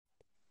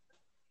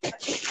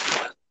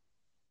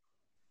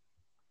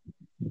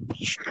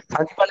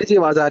हाँ जी बाली जी,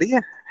 आवाज आ रही है?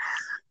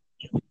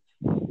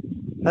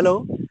 हेलो।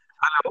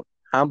 हेलो।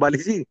 हाँ बाली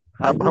जी,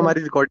 हाँ अब जी।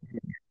 हमारी रिकॉर्डिंग।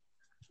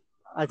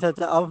 अच्छा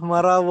अच्छा, अब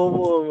हमारा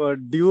वो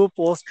ड्यू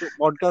पोस्ट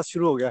पॉडकास्ट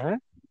शुरू हो गया है।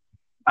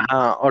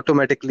 हाँ,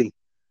 ऑटोमेटिकली।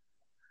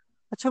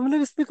 अच्छा,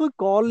 मतलब इसमें कोई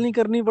कॉल नहीं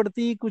करनी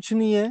पड़ती, कुछ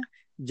नहीं है?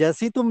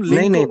 जैसे ही तुम नहीं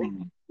लिंक, नहीं नहीं,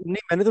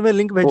 नहीं मैंने तुम्हें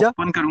लिंक भेजा।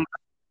 ओपन करूंगा।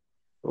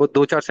 वो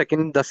 2-4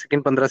 सेकंड, 10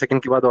 सेकंड, 15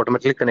 सेकंड के बाद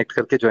ऑटोमेटिकली कनेक्ट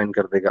करके ज्वाइन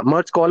कर देगा।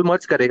 मर्ज कॉल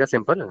मर्ज करेगा,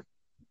 सिंपल।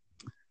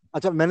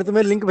 अच्छा, मैंने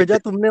तुम्हें लिंक भेजा,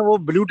 तुमने वो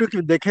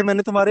ब्लूटूथ देखे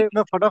मैंने तुम्हारे,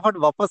 मैं फटाफट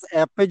वापस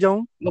ऐप पे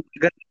जाऊं। आ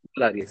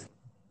रही है।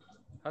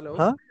 हेलो।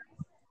 हाँ।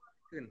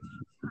 हेलो।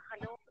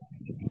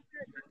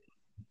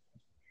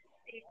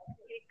 एक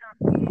एक काम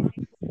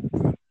कीजिए,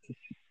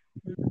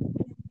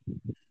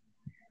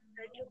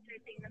 सर जो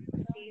प्लेटिनम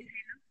फेस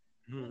है ना,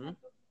 हम्म।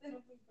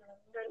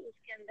 सर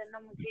उसके अंदर ना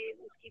मुझे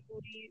उसकी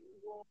पूरी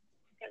वो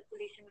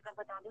कैलकुलेशन का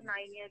बता दो। 9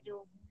 ईयर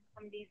जो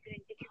हम लीज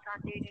गारंटी के साथ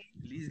दे रहे हैं।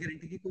 लीज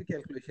गारंटी की कोई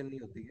कैलकुलेशन नहीं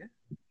होती है।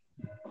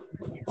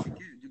 अच्छा,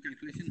 ठीक है, जो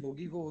कैलकुलेशन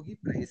होगी वो होगी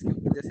प्राइस के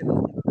ऊपर, जैसे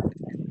नॉर्मल। सर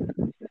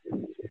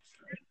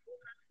वो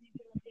काम नहीं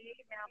होती है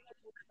कि मैं आपको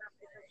पूरा नाम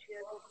के साथ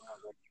शेयर करूँ,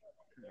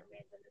 अगर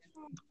मैं गलत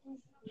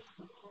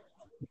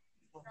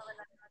दूसरा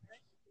वाला था सर 10।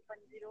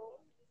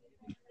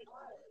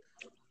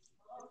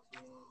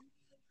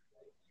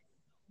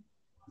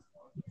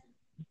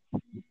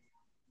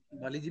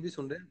 बाली जी भी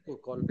सुन रहे हैं, तो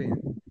कॉल पे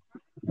हैं।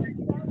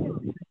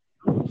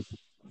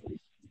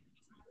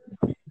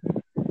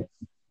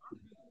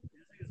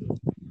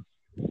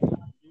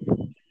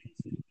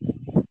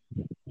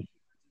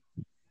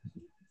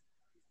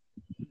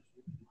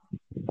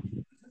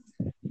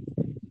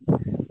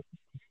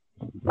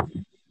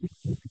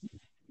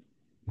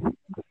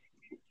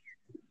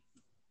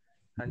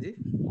 हाँ जी।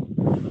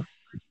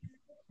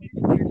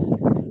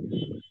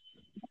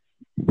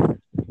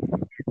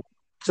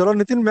 चलो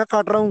नितिन, मैं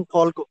काट रहा हूँ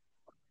कॉल को।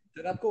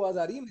 सर आपको आवाज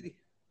आ रही है मेरी?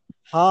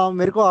 हाँ,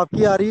 मेरे को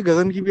आपकी आ रही है,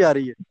 गगन की भी आ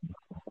रही है।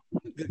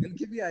 गगन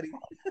की भी आ रही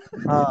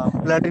हाँ,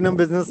 प्लेटिनम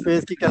बिजनेस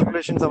फेस की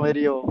कैलकुलेशन समझ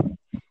रही है वो।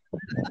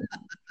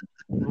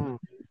 हम्म।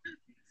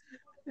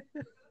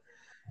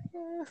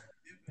 है।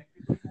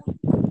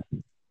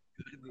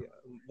 कर दिया,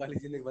 बाली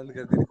जी ने बंद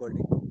कर दी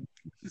रिकॉर्डिंग।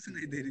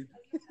 सुनाई दे रही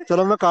थी।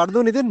 चलो मैं काट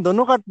दूं नितिन,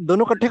 दोनों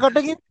इकट्ठे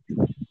काटेंगे?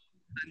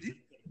 हाँ जी।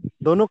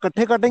 दोनों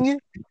इकट्ठे काटेंगे?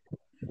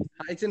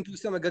 हाँ, एक सेकंड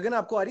पूछता हूँ मैं, गगन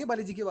आपको आ रही है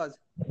बाली जी की आवाज?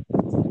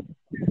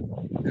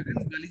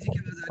 गगन, बाली जी की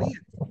आवाज आ रही है?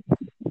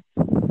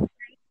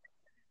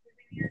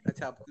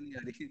 अच्छा, आपको नहीं आ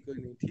रही, कोई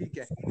नहीं, ठीक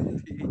है।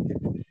 ठीक है।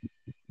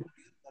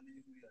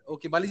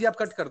 ओके बाली जी, आप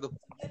कट कर दो।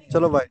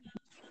 चलो बाय।